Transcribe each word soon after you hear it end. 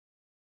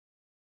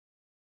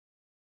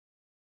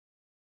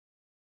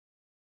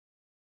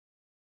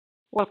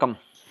Welcome.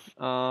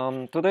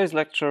 Today's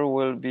lecture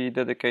will be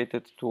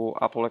dedicated to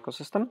Apple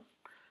ecosystem.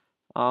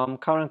 I'm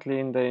currently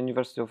in the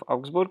University of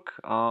Augsburg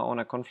on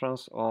a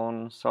conference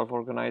on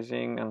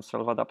self-organizing and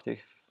self-adaptive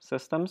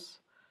systems.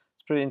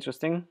 It's pretty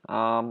interesting.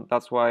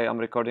 That's why I'm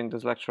recording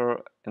this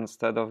lecture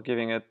instead of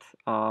giving it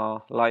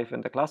live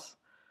in the class.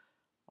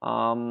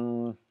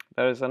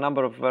 There is a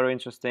number of very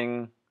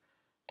interesting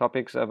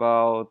topics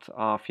about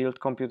field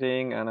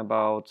computing and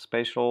about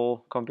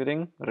spatial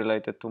computing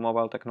related to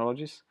mobile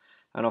technologies.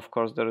 And of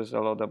course, there is a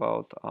lot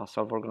about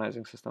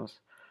self-organizing systems.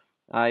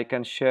 I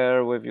can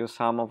share with you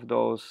some of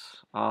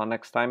those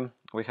next time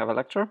we have a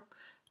lecture.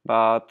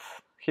 But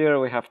here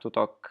we have to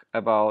talk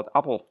about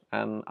Apple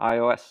and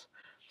iOS.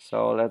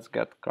 So let's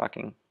get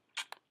cracking.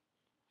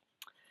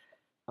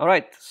 All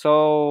right,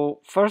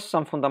 so first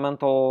some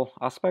fundamental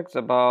aspects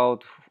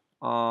about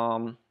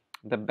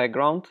the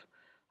background.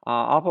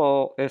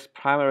 Apple is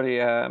primarily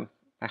a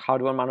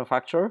hardware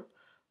manufacturer.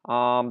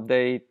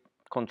 They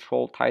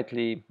control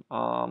tightly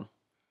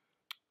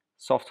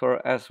software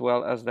as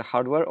well as the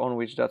hardware on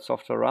which that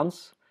software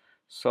runs.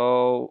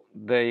 So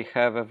they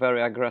have a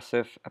very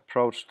aggressive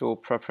approach to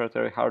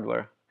proprietary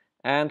hardware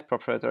and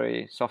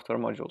proprietary software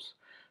modules.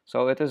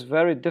 So it is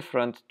very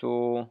different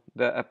to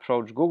the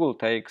approach Google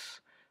takes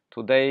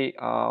to their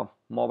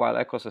mobile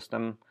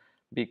ecosystem,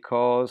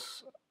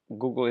 because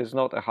Google is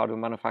not a hardware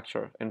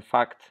manufacturer. In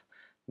fact,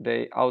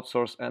 they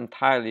outsource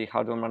entirely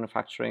hardware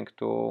manufacturing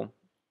to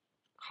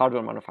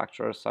hardware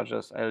manufacturers such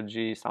as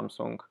LG,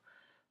 Samsung,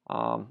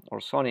 or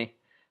Sony,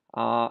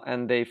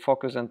 and they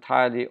focus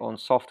entirely on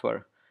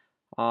software.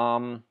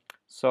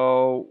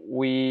 So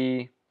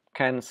we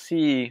can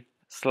see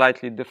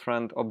slightly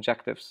different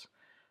objectives.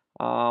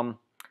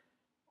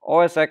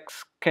 OS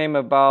X came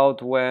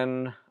about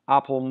when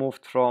Apple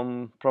moved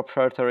from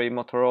proprietary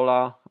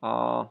Motorola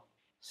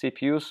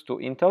CPUs to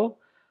Intel,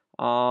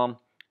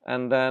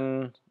 and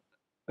then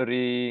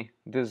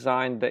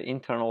redesigned the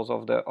internals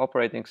of the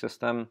operating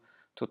system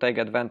to take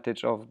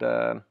advantage of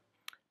the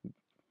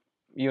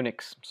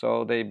Unix.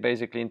 So they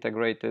basically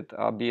integrated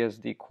a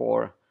BSD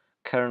core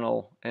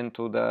kernel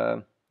into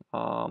the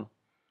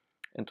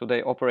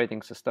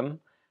operating system,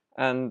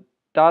 and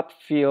that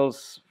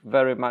feels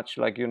very much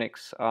like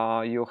Unix.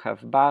 You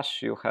have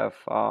Bash, you have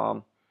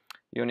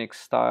Unix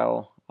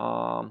style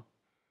file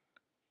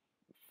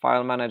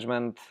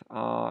management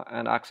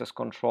and access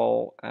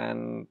control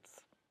and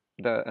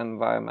the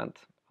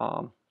environment,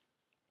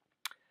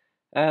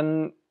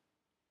 and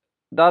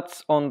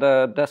that's on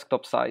the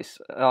desktop side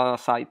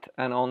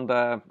and on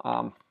the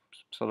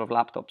sort of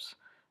laptops.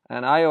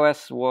 And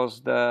iOS was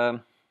the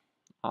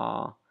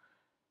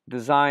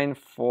design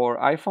for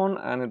iPhone,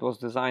 and it was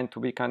designed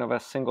to be kind of a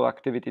single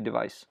activity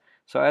device.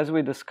 So as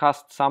we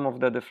discussed some of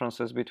the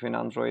differences between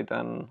Android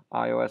and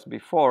iOS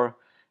before,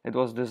 it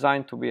was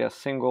designed to be a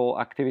single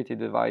activity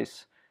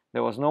device.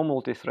 There was no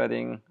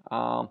multi-threading.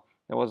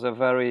 There was a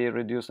very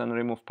reduce and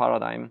remove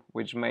paradigm,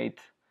 which made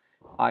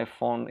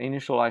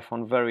initial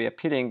iPhone very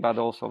appealing, but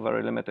also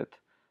very limited.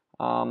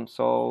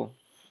 So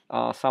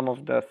some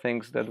of the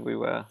things that we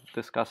were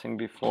discussing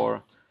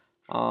before,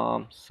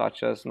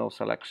 such as no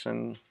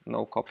selection,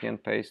 no copy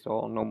and paste,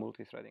 or no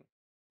multi-threading,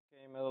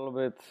 became a little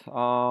bit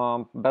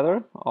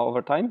better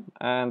over time,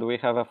 and we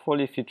have a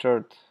fully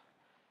featured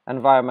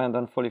environment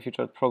and fully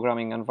featured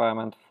programming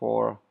environment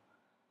for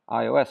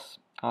iOS,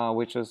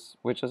 which is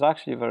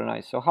actually very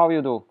nice. So how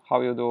you do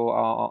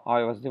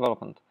iOS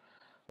development?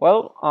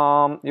 Well,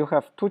 you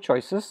have two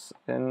choices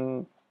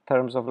in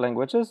terms of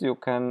languages. You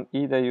can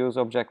either use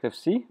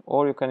Objective-C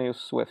or you can use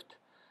Swift.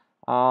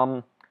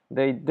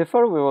 They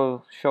differ. We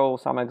will show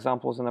some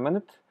examples in a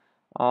minute.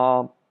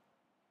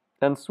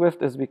 And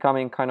Swift is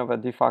becoming kind of a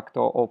de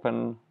facto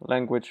open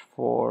language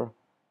for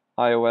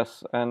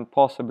iOS and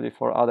possibly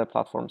for other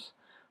platforms.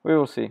 We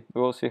will see.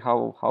 We will see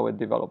how it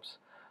develops.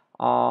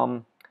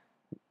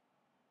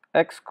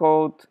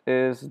 Xcode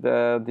is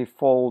the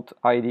default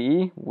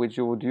IDE which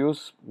you would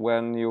use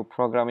when you're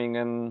programming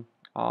in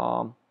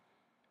on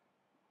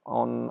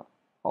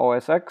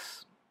OS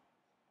X,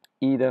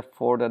 either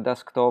for the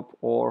desktop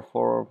or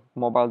for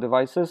mobile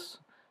devices.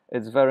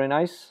 It's very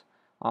nice.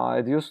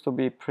 It used to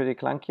be pretty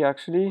clunky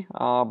actually,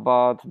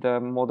 but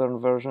the modern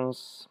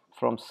versions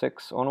from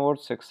 6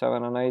 onwards, 6,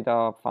 7, and 8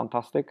 are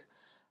fantastic.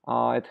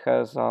 It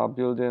has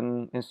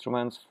built-in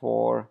instruments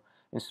for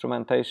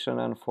instrumentation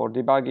and for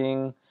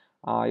debugging.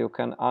 You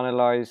can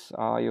analyze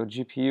your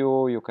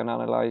GPU, you can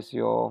analyze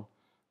your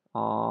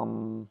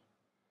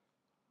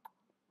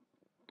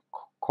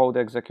code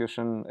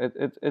execution.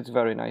 It's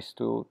very nice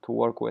to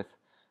work with.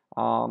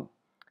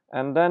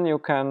 And then you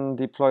can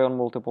deploy on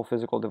multiple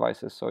physical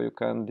devices. So you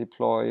can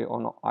deploy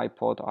on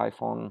iPod,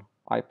 iPhone,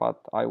 iPad,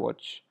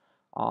 iWatch,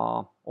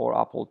 or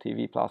Apple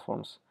TV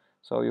platforms.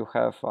 So you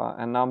have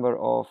a number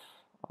of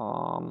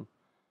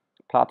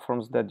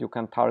platforms that you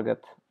can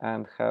target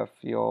and have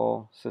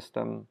your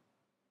system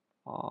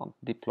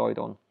deployed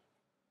on.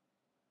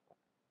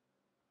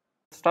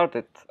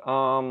 Started.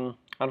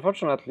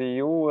 Unfortunately,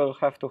 you will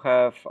have to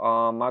have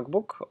a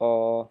MacBook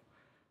or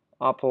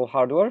Apple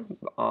hardware,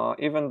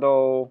 even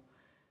though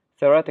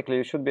theoretically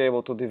you should be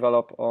able to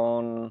develop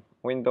on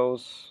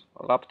Windows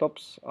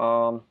laptops.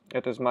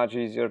 It is much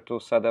easier to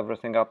set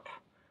everything up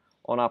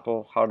on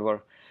Apple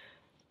hardware.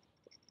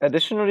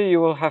 Additionally, you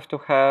will have to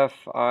have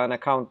an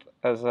account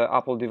as an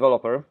Apple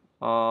developer,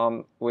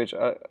 which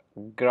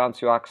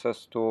grants you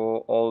access to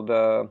all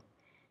the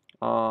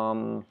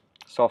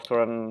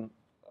software and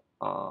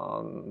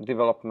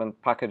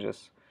development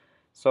packages.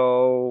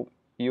 So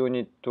you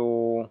need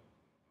to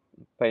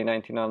pay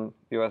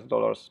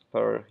 $99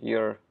 per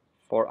year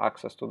for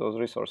access to those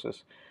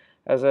resources.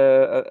 As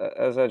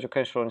an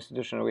educational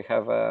institution, we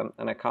have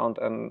an account,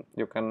 and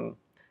you can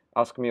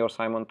ask me or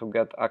Simon to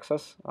get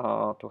access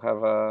to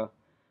have a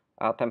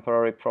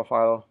temporary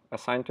profile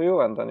assigned to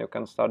you, and then you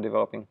can start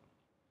developing.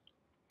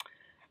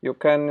 You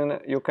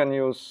can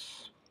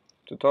use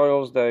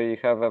tutorials. They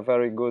have a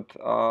very good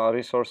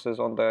resources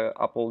on the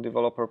Apple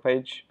developer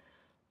page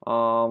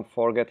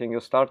for getting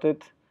you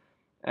started.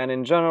 And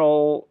in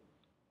general,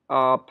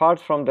 apart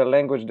from the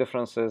language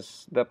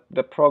differences,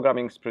 the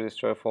programming is pretty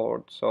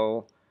straightforward.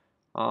 So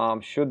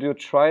should you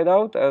try it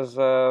out as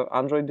an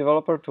Android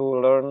developer to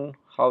learn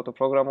how to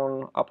program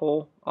on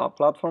Apple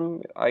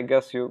platform? I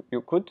guess you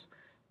could.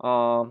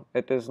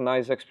 It is a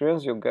nice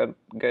experience. You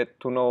get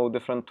to know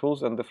different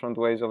tools and different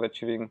ways of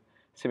achieving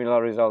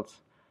similar results.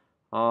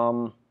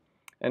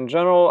 In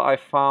general, I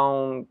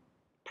found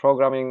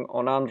programming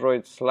on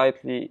Android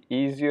slightly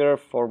easier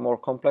for more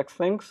complex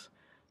things,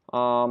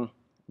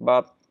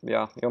 but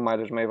yeah, your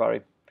mileage may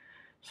vary.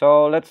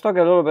 So let's talk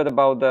a little bit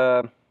about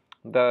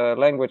the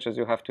languages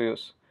you have to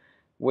use,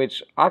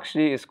 which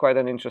actually is quite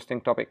an interesting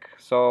topic.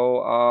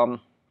 So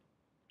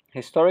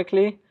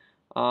historically,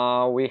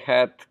 we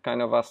had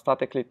kind of a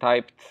statically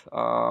typed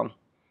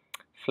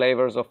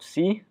flavors of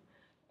C,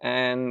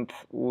 and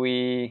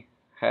we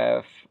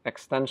have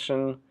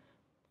extension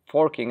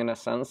forking in a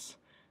sense,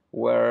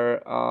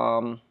 where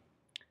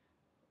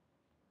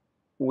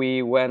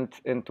we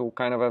went into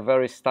kind of a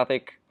very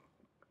static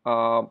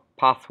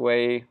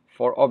pathway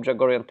for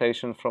object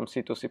orientation from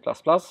C to C++,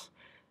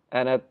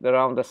 and at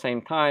around the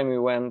same time we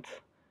went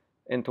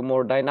into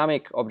more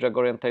dynamic object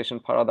orientation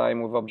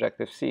paradigm with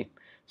Objective-C.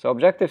 So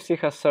Objective-C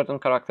has certain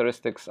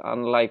characteristics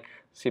unlike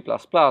C++,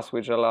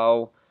 which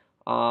allow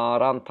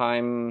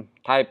runtime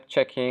type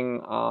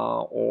checking,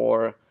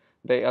 or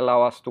they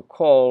allow us to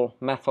call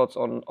methods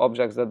on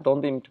objects that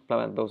don't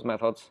implement those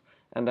methods,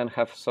 and then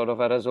have sort of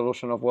a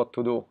resolution of what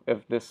to do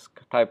if this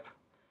type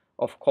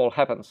of call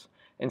happens.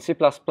 In C++,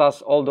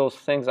 all those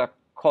things are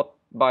caught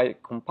by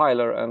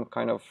compiler, and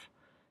kind of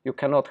you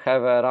cannot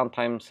have a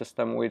runtime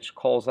system which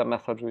calls a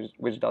method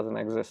which doesn't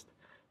exist,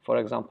 for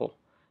example.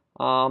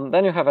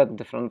 Then you have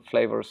different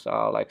flavors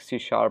like C#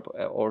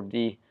 or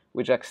D,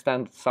 which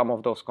extend some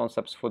of those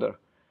concepts further.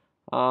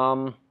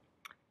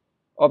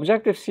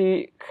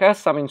 Objective-C has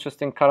some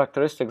interesting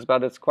characteristics,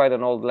 but it's quite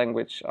an old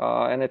language,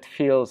 and it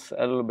feels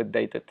a little bit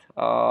dated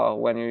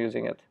when you're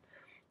using it.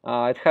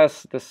 It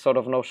has this sort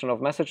of notion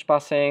of message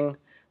passing,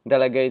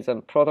 delegates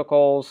and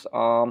protocols,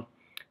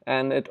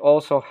 and it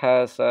also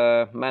has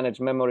a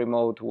managed memory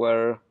mode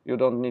where you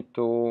don't need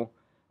to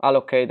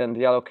allocate and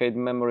deallocate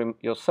memory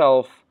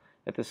yourself.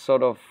 It is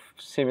sort of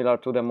similar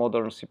to the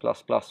modern C++,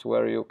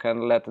 where you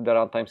can let the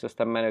runtime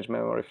system manage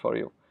memory for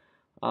you.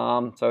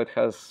 So it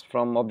has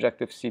from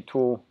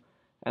Objective-C2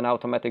 an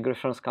automatic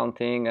reference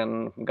counting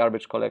and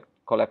garbage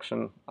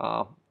collection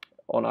on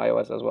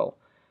iOS as well.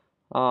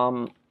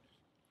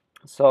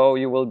 So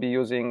you will be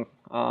using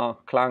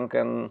Clang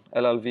and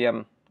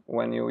LLVM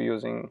when you're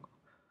using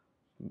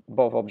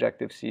both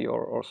Objective-C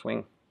or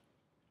Swing.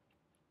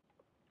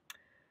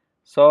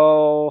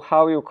 So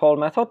how you call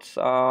methods?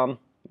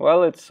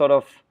 Well, it's sort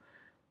of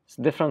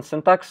different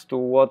syntax to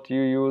what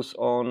you use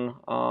on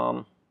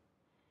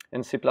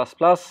in C++.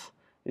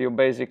 You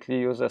basically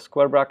use a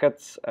square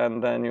brackets,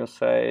 and then you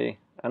say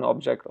an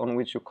object on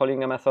which you're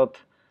calling a method,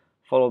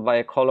 followed by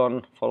a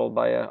colon, followed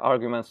by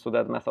arguments to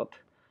that method.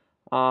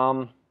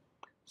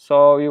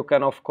 So you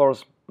can, of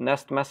course,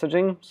 nest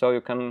messaging. So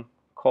you can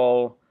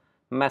call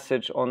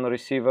message on the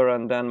receiver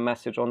and then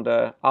message on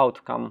the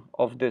outcome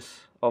of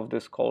this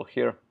call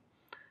here.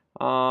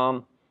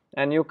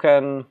 And you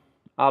can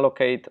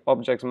allocate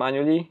objects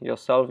manually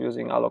yourself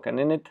using alloc and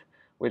init,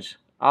 which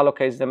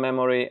allocates the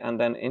memory and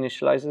then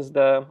initializes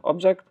the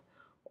object,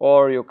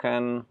 or you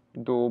can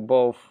do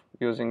both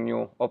using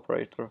new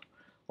operator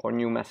or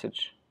new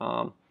message.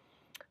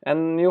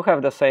 And you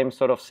have the same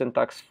sort of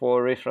syntax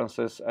for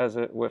references as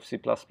with C++.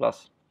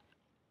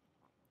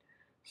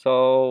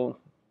 So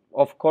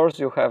of course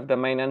you have the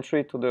main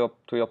entry to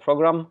your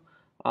program,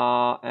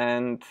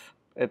 and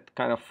it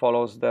kind of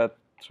follows the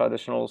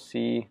traditional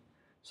C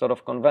sort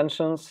of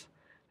conventions,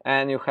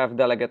 and you have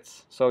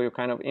delegates, so you're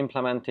kind of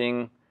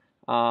implementing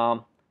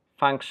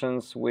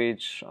functions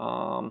which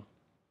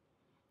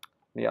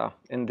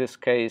in this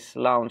case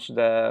launch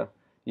the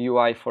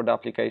UI for the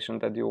application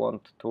that you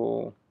want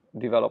to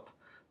develop.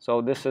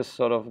 So this is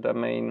sort of the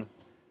main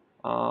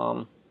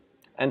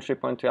entry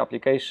point to your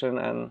application,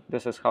 and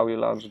this is how you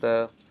launch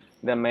the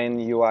main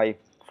UI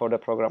for the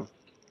program.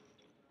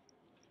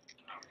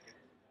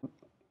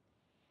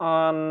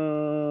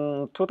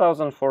 In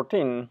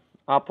 2014,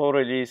 Apple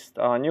released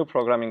a new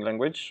programming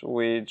language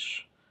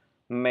which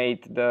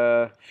made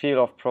the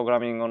feel of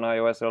programming on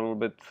iOS a little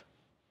bit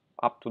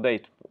up to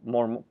date,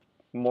 more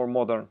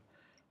modern.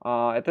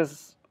 It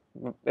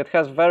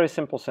has very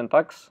simple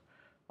syntax.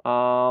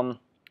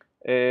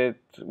 It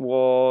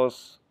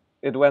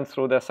went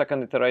through the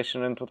second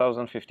iteration in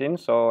 2015,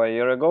 so a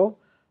year ago,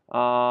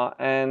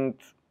 and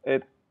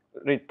it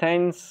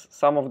retains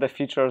some of the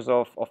features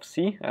of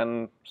C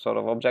and sort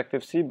of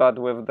Objective-C, but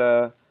with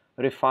the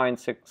refined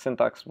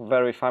syntax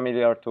very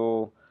familiar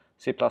to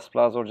C++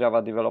 or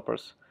Java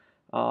developers.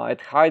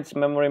 It hides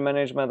memory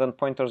management and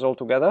pointers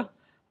altogether.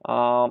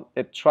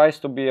 It tries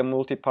to be a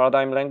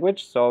multi-paradigm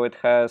language, so it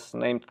has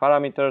named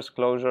parameters,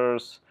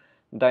 closures,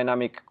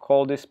 dynamic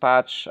call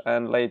dispatch,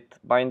 and late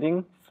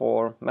binding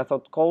for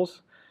method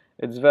calls.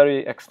 It's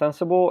very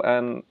extensible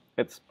and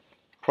it's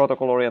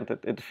protocol oriented.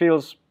 It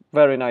feels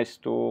very nice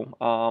to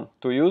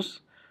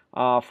use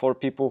for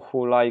people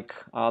who like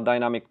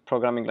dynamic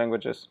programming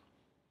languages.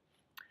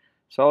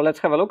 So let's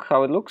have a look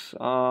how it looks.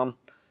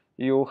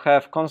 You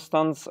have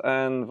constants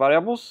and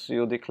variables.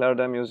 You declare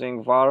them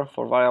using var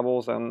for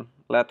variables and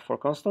let for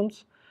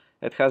constants.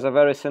 It has a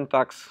very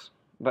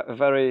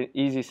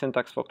easy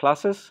syntax for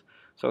classes.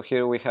 So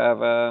here we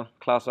have a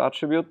class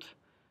attribute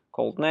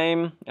called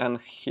name, and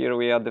here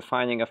we are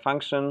defining a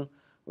function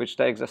which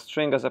takes a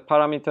string as a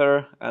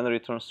parameter and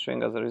returns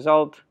string as a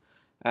result,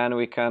 and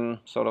we can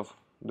sort of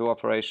do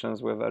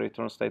operations with a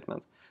return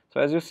statement. So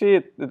as you see,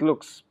 it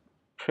looks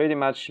pretty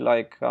much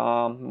like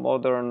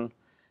modern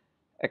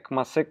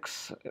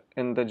ECMAScript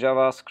in the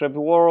JavaScript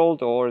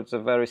world, or it's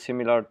very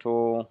similar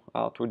to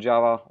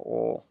Java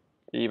or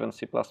even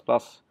C++. It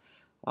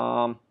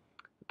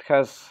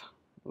has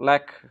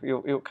lack.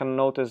 You can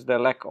notice the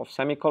lack of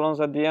semicolons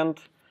at the end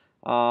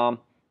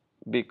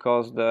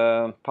because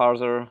the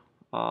parser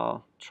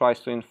tries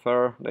to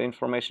infer the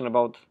information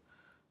about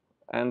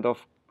end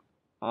of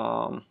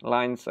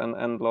lines and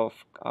end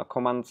of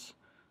commands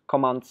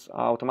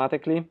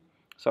automatically.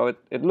 So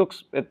it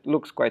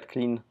looks quite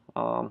clean.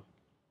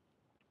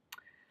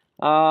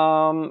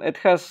 It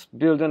has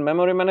built-in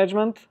memory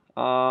management,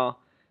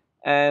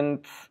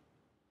 and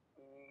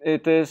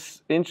it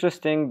is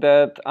interesting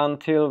that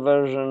until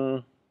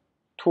version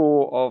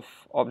 2 of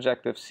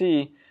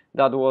Objective-C,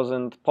 that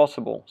wasn't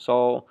possible.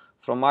 So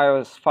from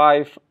iOS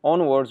 5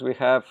 onwards, we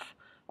have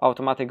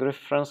automatic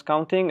reference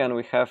counting, and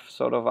we have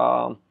sort of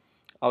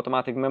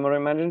automatic memory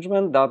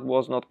management. That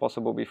was not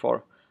possible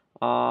before.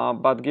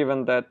 But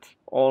given that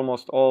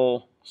almost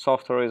all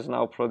software is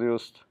now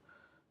produced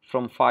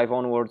from 5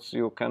 onwards,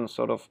 you can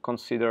sort of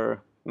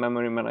consider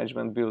memory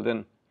management built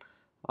in.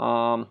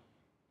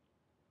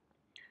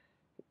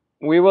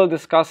 We will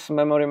discuss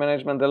memory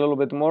management a little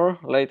bit more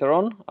later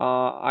on.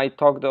 I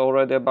talked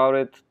already about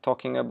it,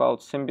 talking about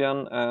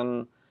Symbian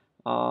and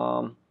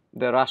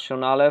the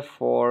rationale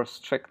for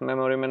strict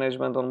memory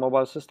management on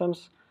mobile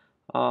systems.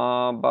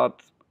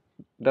 But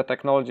the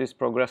technology is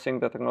progressing,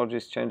 the technology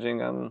is changing,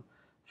 and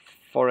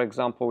for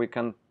example, we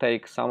can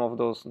take some of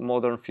those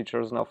modern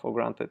features now for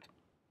granted.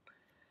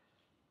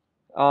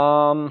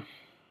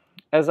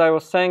 As I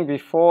was saying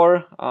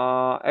before,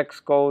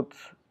 Xcode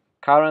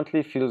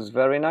currently feels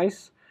very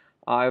nice.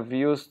 I've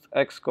used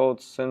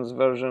Xcode since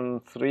version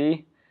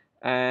 3,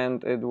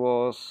 and it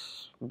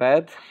was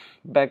bad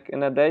back in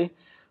the day.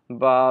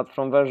 But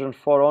from version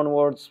 4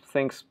 onwards,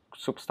 things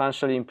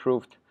substantially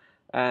improved,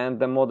 and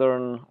the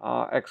modern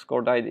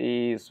Xcode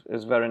IDE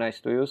is very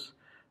nice to use.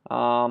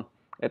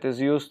 It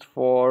is used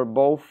for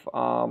both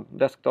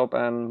desktop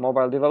and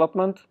mobile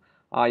development.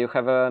 You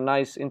have a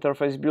nice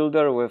interface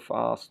builder with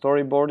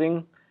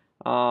storyboarding,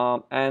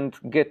 and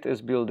Git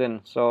is built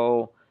in.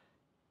 So,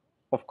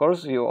 of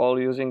course, you're all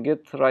using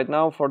Git right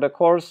now for the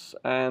course,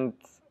 and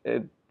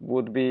it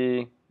would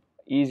be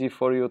easy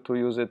for you to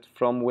use it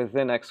from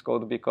within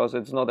Xcode because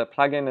it's not a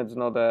plugin, it's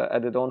not an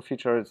added-on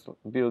feature, it's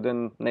built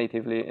in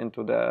natively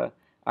into the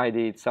IDE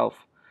itself.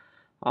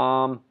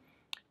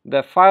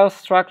 The file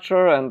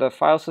structure and the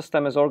file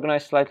system is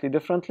organized slightly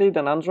differently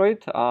than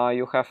Android.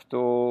 You have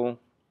to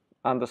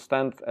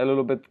understand a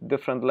little bit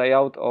different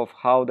layout of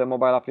how the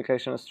mobile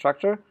application is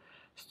structured,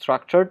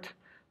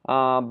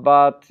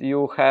 but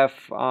you have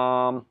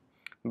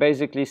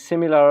basically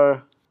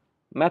similar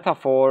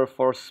metaphor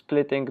for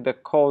splitting the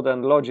code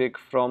and logic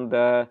from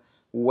the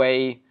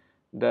way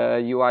the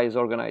UI is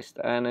organized.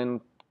 And in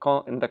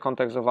the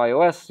context of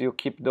iOS, you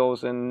keep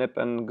those in nip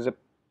and zip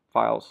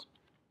files.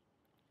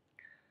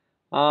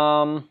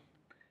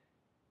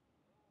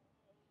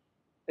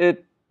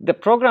 The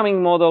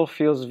programming model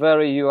feels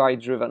very UI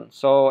driven.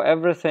 So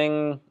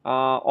everything,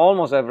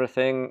 almost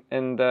everything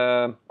in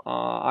the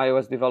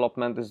iOS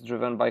development is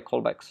driven by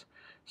callbacks.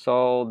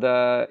 So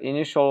the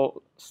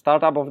initial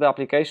startup of the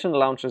application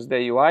launches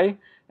the UI,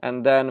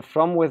 and then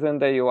from within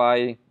the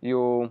UI,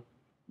 you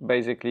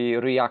basically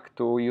react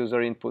to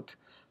user input.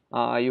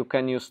 You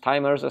can use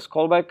timers as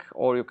callback,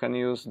 or you can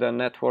use the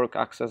network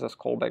access as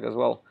callback as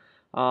well.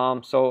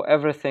 So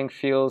everything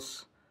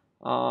feels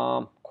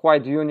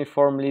quite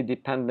uniformly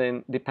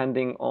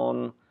depending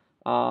on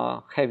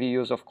heavy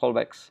use of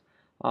callbacks.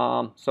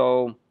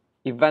 So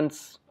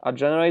events are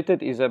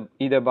generated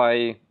either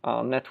by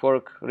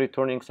network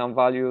returning some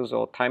values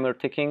or timer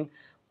ticking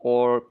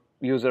or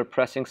user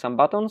pressing some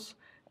buttons,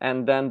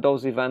 and then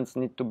those events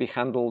need to be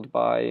handled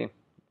by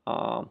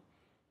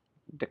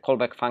the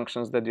callback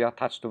functions that you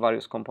attach to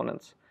various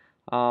components.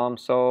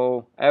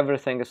 So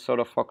everything is sort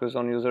of focused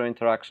on user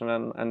interaction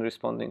and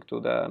responding to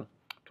the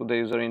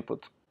user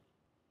input.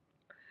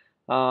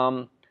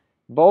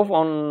 Both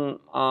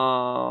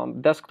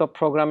on desktop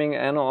programming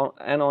and on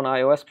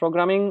iOS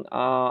programming,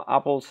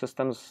 Apple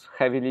systems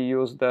heavily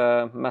use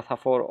the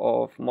metaphor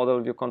of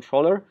model view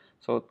controller,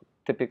 so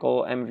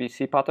typical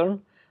MVC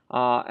pattern,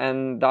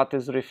 and that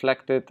is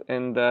reflected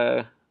in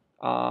the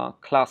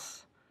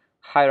class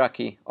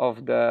hierarchy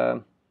of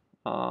the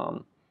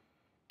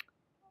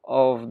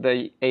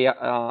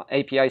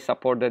API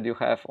support that you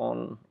have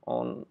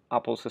on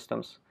Apple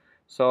systems.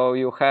 So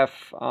you have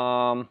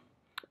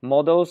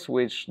models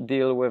which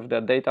deal with the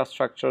data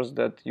structures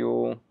that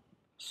you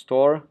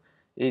store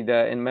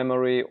either in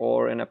memory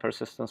or in a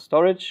persistent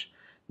storage.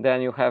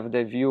 Then you have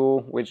the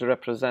view which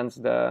represents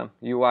the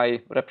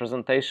UI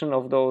representation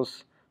of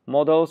those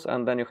models,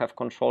 and then you have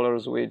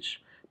controllers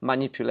which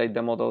manipulate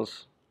the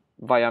models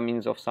via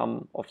means of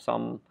some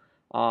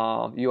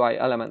UI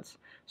elements.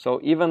 So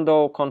even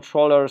though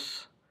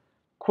controllers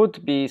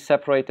could be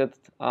separated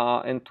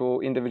into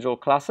individual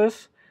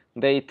classes,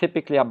 they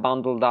typically are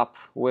bundled up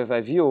with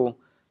a view,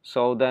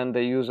 so then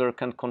the user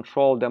can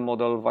control the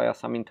model via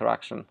some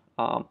interaction.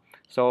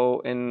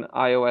 So in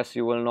iOS,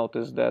 you will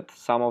notice that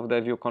some of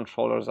the view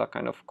controllers are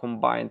kind of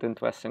combined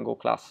into a single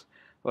class,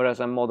 whereas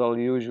a model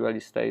usually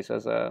stays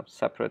as a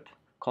separate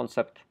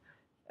concept,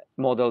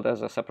 modeled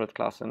as a separate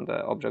class in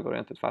the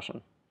object-oriented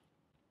fashion.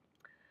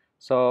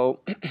 So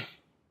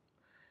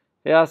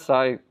yes,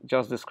 I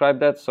just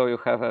described that. So you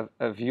have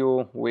a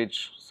view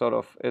which sort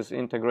of is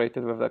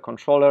integrated with the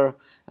controller,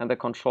 and the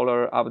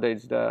controller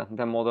updates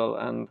the model,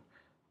 and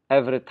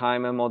every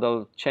time a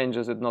model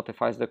changes, it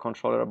notifies the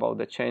controller about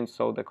the change,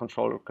 so the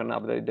controller can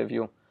update the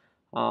view.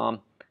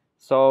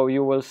 So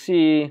you will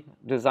see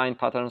design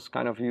patterns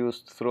kind of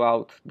used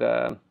throughout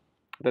the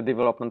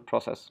development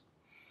process.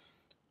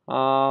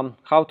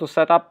 How to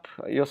set up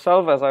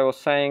yourself? As I was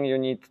saying, you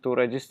need to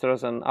register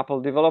as an Apple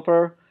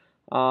developer.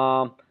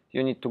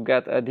 You need to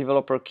get a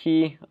developer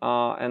key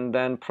and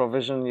then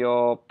provision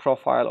your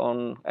profile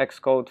on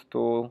Xcode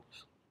to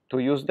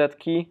use that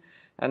key,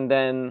 and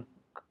then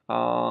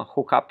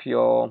hook up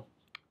your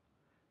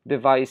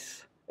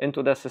device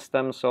into the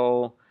system,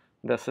 so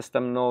the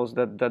system knows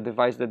that the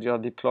device that you are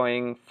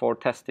deploying for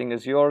testing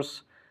is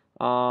yours,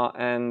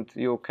 and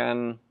you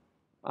can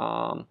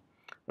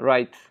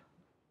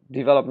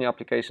develop new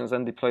applications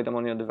and deploy them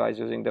on your device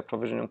using the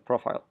provisioning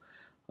profile.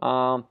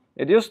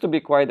 It used to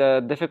be quite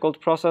a difficult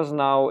process.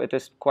 Now it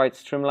is quite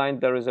streamlined.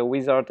 There is a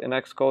wizard in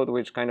Xcode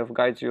which kind of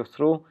guides you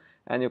through,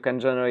 and you can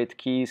generate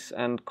keys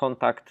and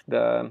contact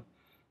the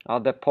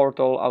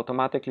portal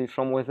automatically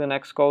from within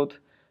Xcode,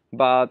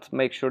 but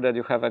make sure that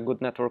you have a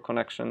good network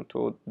connection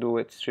to do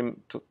it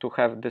to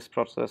have this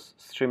process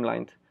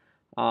streamlined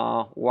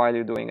while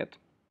you're doing it.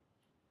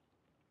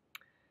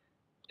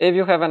 If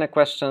you have any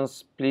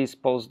questions, please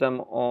post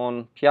them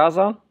on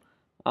Piazza.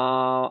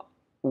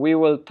 We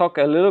will talk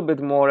a little bit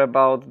more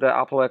about the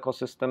Apple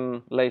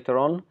ecosystem later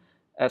on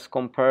as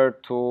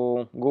compared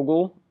to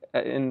Google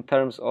in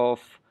terms of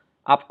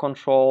app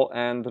control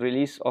and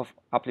release of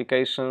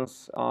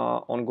applications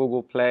on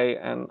Google Play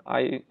and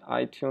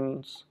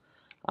iTunes.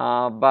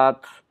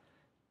 But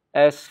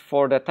as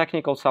for the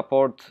technical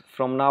support,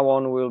 from now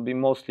on we'll be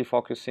mostly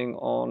focusing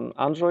on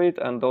Android,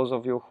 and those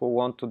of you who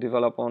want to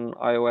develop on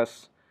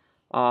iOS,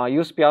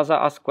 use Piazza,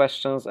 ask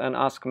questions, and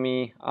ask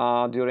me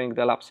during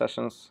the lab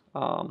sessions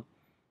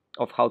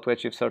of how to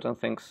achieve certain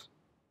things.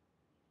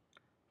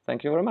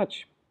 Thank you very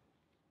much.